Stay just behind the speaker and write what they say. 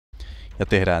Ja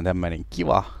tehdään tämmönen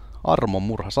kiva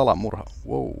armomurha, salamurha.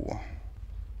 Wow.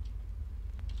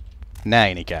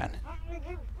 Näin ikään.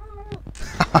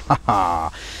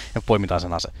 Ja poimitaan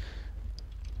sen ase.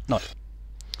 Noin.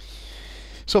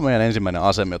 Se on meidän ensimmäinen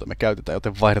asemme, jota me käytetään,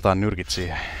 joten vaihdetaan nyrkit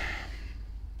siihen.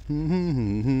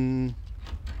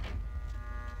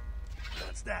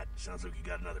 That's that. Sounds like you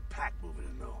got another pack moving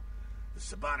in though. The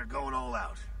Sabat are going all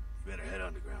out. You better head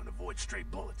underground, avoid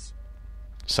straight bullets.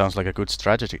 Sounds like a good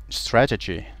strategy.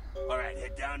 Alright,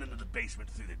 head down into the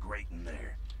basement through the grate in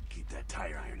there. Keep that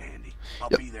tire iron handy.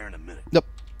 I'll be there in a minute. Jop.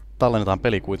 Tallennetaan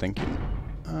peli kuitenkin.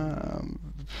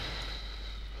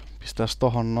 Pistäis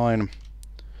tohon noin.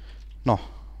 No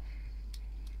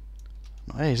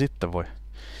ei sitten voi.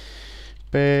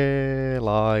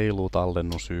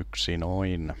 Pelailutallennus 1,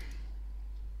 noin.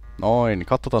 Noin,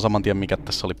 katsotaan saman tien mikä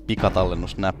tässä oli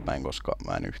pikatallennus näppäin, koska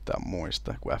mä en yhtään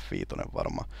muista, kuin F5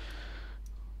 varmaan.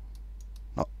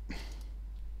 No.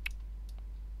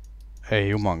 Ei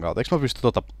juman kautta, eikö mä pysty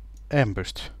En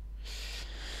pysty.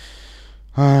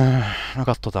 No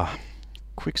katsotaan.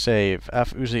 Quick save,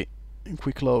 F9,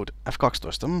 quick load,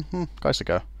 F12. Kai se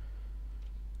käy.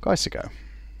 Kai se käy.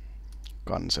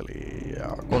 Kanseli ja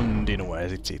continue ja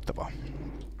sit siitä vaan.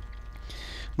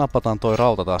 Nappataan toi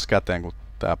rauta taas käteen, kun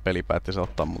tää peli päätti se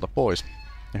ottaa multa pois.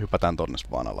 Ja hypätään tonne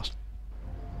vaan alas.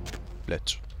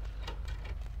 Let's.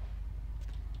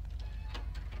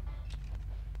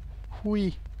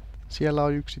 Hui. Siellä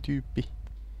on yksi tyyppi.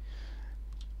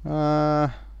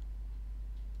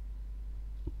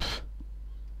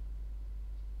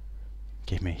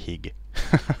 Give me hig.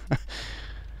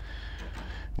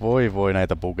 Voi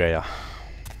näitä bugeja.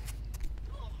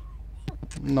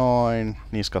 Noin,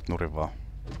 niskat nurin vaan.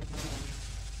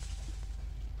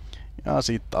 Ja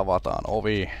sit avataan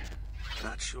ovi.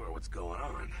 Not sure what's going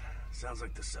on. Sounds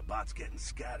like the Sabat's getting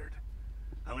scattered.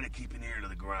 I'm gonna keep an ear to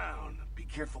the ground. Be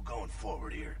careful going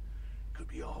forward here. Could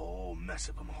be a whole mess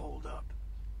of them holed up.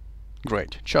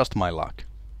 Great, just my luck.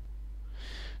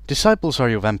 Disciples are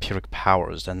your vampiric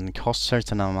powers and cost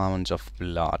certain amounts of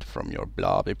blood from your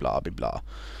blah blah blah blah blah.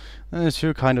 There's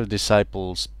two kind of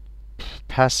disciples.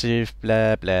 Passive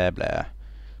blah blah blah.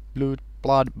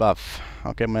 Blood buff.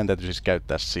 Okei, meidän täytyy siis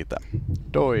käyttää sitä.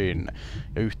 Doin.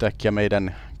 Ja yhtäkkiä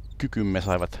meidän kykymme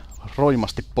saivat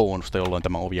roimasti bonusta, jolloin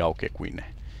tämä ovi aukeaa kuin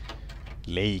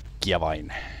leikkiä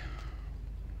vain.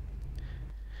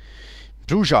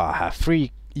 Druja have 3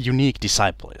 unique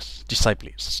disciples.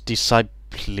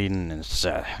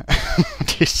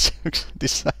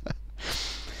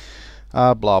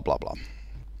 Blah blah blah.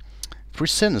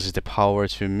 Presence is the power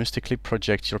to mystically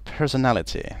project your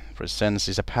personality.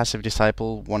 Presence is a passive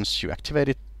disciple. Once you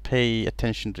activate it, pay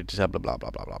attention to disciple blah blah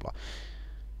blah blah blah.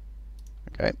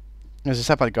 Okay. There's a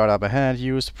Sabbath guard up ahead.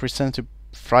 Use Presence to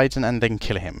frighten and then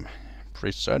kill him.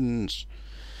 Presence.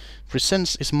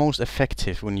 Presence is most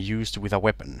effective when used with a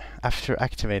weapon. After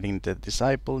activating the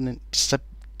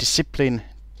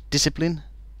discipline?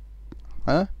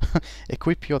 Huh?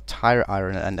 Equip your tire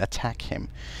iron and attack him.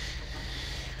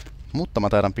 Mutta mä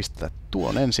taidan pistää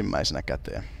tuon ensimmäisenä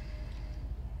käteen.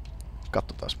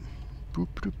 Katsotaas.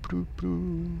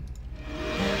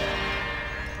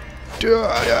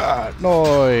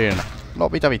 Noin. No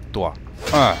mitä vittua.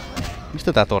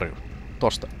 Mistä tää torjuu?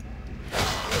 Tosta.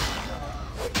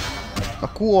 No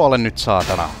kuole nyt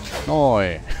saatana.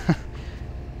 Noin.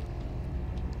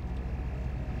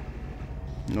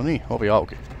 No niin, ovi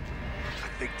auki.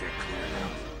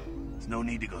 No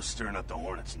need to go stirring up the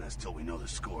hornet's nest till we know the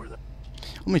score. I'll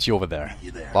meet you over there.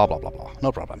 Blah blah blah blah.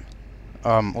 No problem.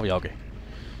 Ovi auki.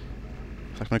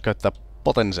 Saanko mä nyt käyttää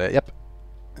potenseja? Jep.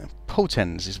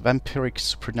 Potence is vampiric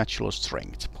supernatural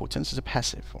strength. Potence is a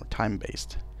passive or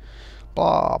time-based.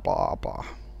 Blah blah blah.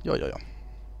 Joo.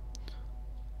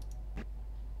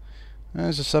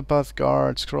 As a Sabbath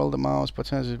guard, scroll the mouse.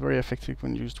 Potence is very effective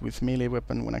when used with melee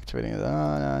weapon when activating it.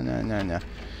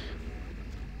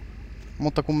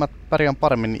 Mutta kun mä pärjään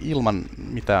paremmin ilman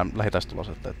mitään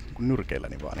lähitaisteluasetta, että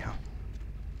nyrkeilläni vaan ihan.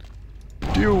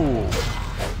 Juu!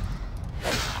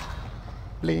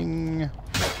 Bling!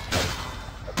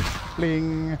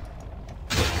 Bling!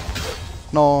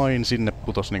 Noin, sinne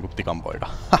putos niinku tikanpoika.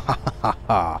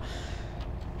 Hahaha!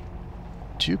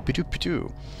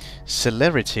 Tupidupidu.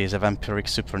 Celerity is a vampiric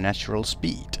supernatural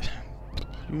speed.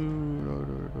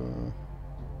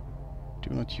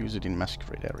 Do not use it in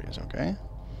Masquerade areas, okay?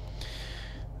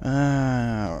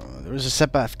 There is a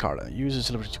Sabbath card. Use a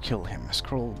celebrity to kill him.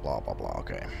 Scroll, blah blah blah,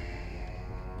 okay.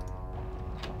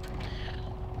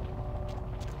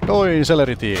 Noin,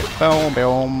 celerity.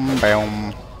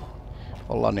 Peum.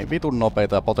 Ollaan niin vitun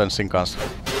nopeita ja potenssin kanssa.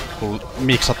 Kun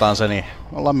miksataan se, niin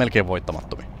ollaan melkein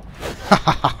voittamattomia.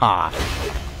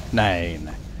 Näin.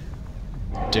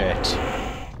 Dead.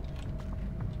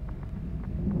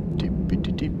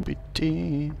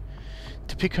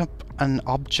 To pick up an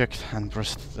object and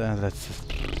press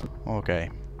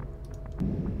okei.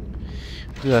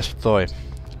 Pitäis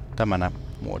tämä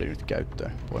muodi nyt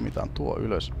käyttöön. Poimitaan tuo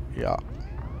ylös ja...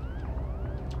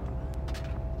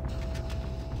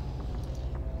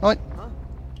 Noin!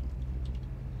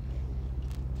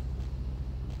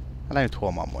 Älä nyt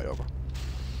huomaa mua, Jouko.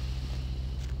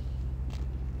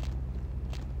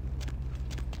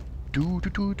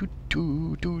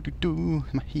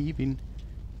 Mä hiivin.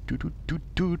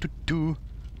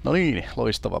 No niin,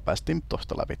 loistava. Päästiin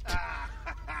tosta läpi.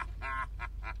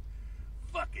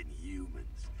 Fucking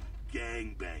humans.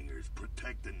 Gangbangers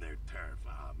protecting their turf.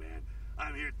 Ah, man.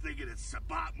 I'm here thinking it's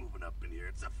Sabat moving up in here.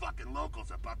 It's the fucking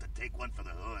locals about to take one for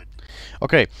the hood.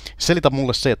 Okei, selitä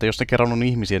mulle se, että jos ne kerran on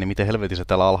ihmisiä, niin miten helvetissä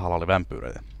täällä alhaalla oli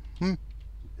vampyyreitä?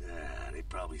 They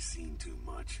probably seen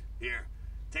too much. Here,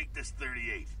 take this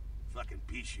 38. Fucking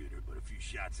pea shooter, but a few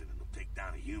shots in it will take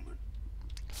down a human.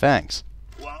 Thanks.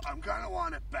 Well, I'm gonna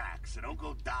want it back, so don't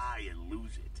go die and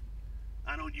lose it.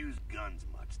 I don't use guns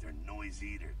much. They're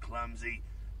noisy, they're clumsy,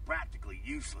 practically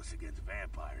useless against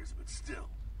vampires, but still,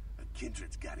 a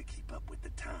kindred's gotta keep up with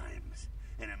the times.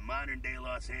 And in modern-day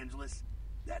Los Angeles,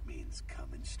 that means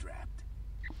coming strapped.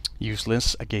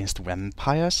 Useless against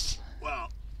vampires? Well,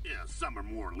 yeah, some are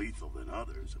more lethal than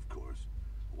others, of course.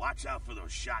 Watch out for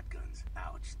those shotguns.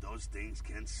 Ouch, those things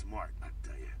can smart, I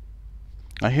tell you.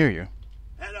 I hear you.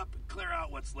 Head up and clear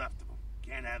out what's left of them.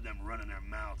 Can't have them running their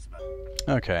mouths about...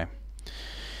 Okei.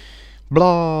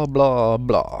 Bla bla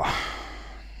bla.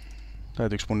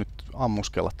 Täytyykö mun nyt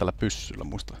ammuskella tällä pyssyllä,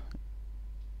 muista?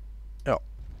 Joo.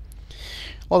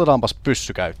 Otetaanpas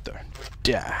pyssy käyttöön.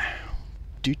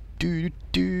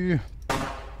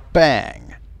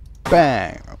 Bang!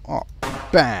 Bang! Oh,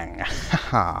 bang!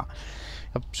 Haha.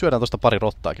 Ja syödään tosta pari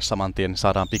rottaakin saman tien, niin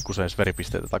saadaan pikkusen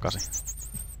veripisteitä takaisin.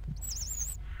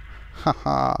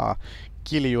 Haha.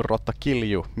 Kilju, rotta,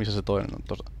 kilju. Missä se toinen on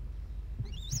tossa?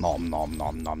 Nom nom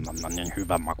nom nom nom nom, niin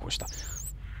hyvän makuista.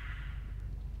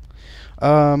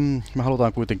 Me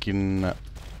halutaan kuitenkin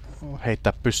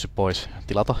heittää pyssy pois,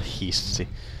 tilata hissi.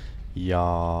 Ja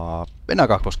mennään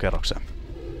kakkoskerrokseen.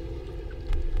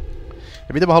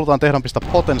 Ja mitä me halutaan tehdä on pistää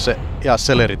potense ja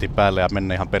celerity päälle ja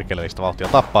mennä ihan perkeleellistä vauhtia,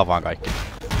 tappaa vaan kaikki.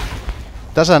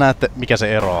 Tässä näette mikä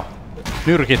se ero on.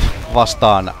 Nyrkit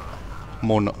vastaan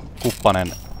mun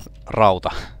kuppanen rauta.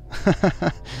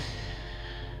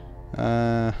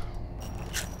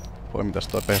 Poimitas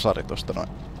toi pesari tosta noin.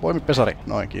 Poimi pesari,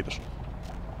 noin kiitos.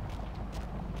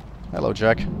 Hello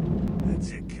Jack.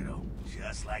 That's it, kiddo.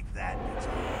 Just like that, it's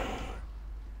all over.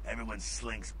 Everyone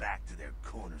slinks back to their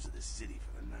corners of the city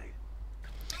for the night.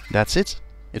 That's it?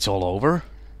 It's all over?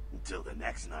 Until the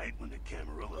next night when the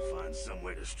Camarilla finds some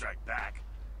way to strike back.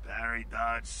 Parry,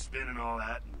 dodge, spin and all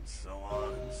that, and so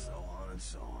on and so on and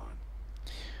so on.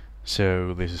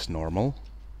 So this is normal?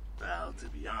 Well, to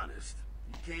be honest,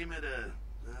 you came at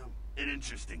an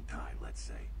interesting time, let's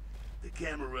say. The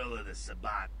Camarilla, the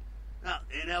Sabat. Now,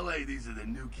 in LA, these are the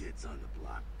new kids on the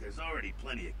block. There's already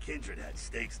plenty of kindred had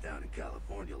stakes down in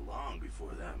California long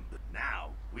before them. But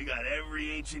now, we got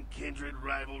every ancient kindred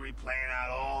rivalry playing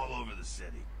out all over the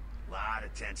city. A lot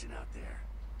of tension out there.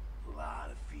 A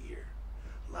lot of fear.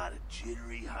 A lot of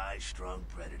jittery, high-strung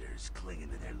predators clinging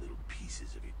to their little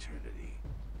pieces of eternity.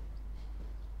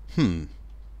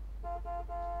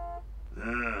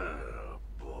 Oh,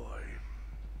 boy.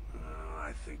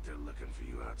 I think they're looking for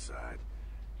you outside.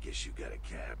 Guess you got a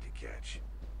cab to catch.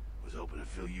 Was hoping to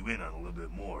fill you in on a little bit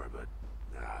more, but...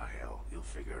 ah, hell, you'll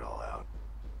figure it all out.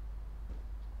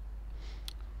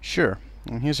 Sure.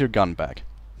 And here's your gun back.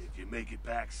 If you make it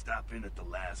back, stop in at the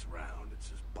last round. It's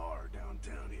this bar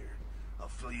downtown here. I'll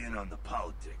fill you in on the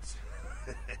politics.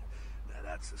 Now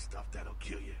that's the stuff that'll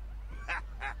kill you.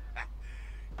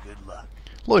 Good luck.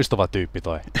 Loistava tyyppi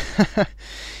toi.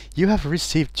 You have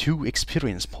received 2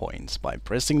 experience points. By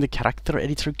pressing the character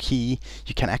editor key,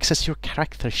 you can access your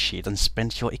character sheet and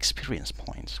spend your experience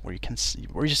points where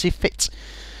you see fit.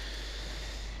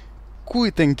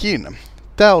 Kuitenkin,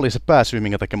 tää oli se pääsyy,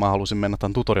 minkä takia mä halusin mennä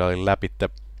tämän tutorialin läpi.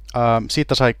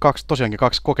 Siitä sai tosiaankin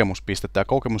 2 kokemuspistettä, ja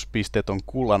kokemuspisteet on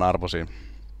kullanarvoisia.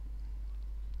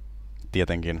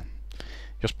 Tietenkin.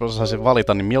 Jos saisin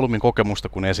valita, niin mieluummin kokemusta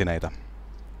kuin esineitä.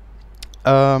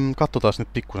 Katsotaan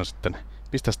nyt pikkusen sitten.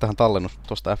 Pistäis tähän tallennus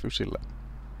tuosta F9.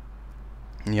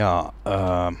 Ja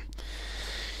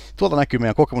tuolta näkyy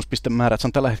meidän kokemuspistemäärät, se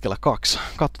on tällä hetkellä 2.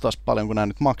 Katsotaan paljonko nämä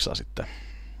nyt maksaa sitten.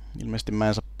 Ilmeisesti mä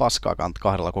en saa paskaakaan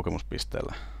 2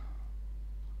 kokemuspisteellä.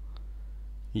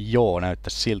 Joo,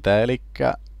 näyttäisi siltä,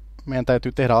 elikkä meidän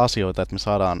täytyy tehdä asioita, että me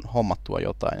saadaan hommattua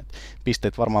jotain. Et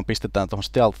pisteet varmaan pistetään tuohon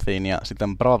Stealthiin ja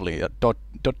sitten Braveliin ja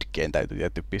Dodgeen täytyy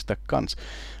tietysti pistää kans.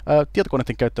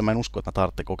 Tietokoneiden käyttöön mä en usko, että mä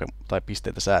tarvitsen tai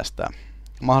pisteitä säästää.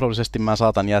 Mahdollisesti mä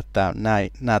saatan jättää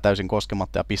nää täysin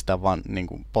koskematta ja pistää vaan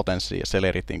niin potenssiin ja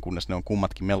celeritiin, kunnes ne on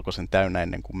kummatkin melkoisen täynnä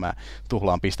ennen kuin mä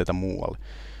tuhlaan pisteitä muualle.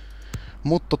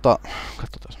 Mutta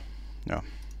katsotaan. Joo.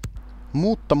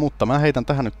 Mutta mä heitän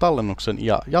tähän nyt tallennuksen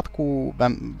ja jatkuu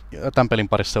tämän pelin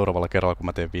parissa seuraavalla kerralla, kun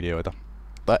mä teen videoita.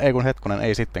 Tai ei kun hetkonen,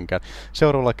 ei sittenkään.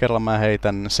 Seuraavalla kerralla mä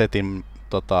heitän setin,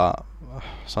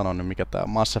 sanon nyt mikä tää,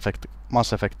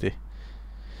 Mass Effecti.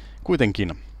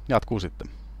 Kuitenkin, jatkuu sitten,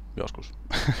 joskus.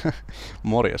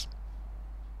 Morjes.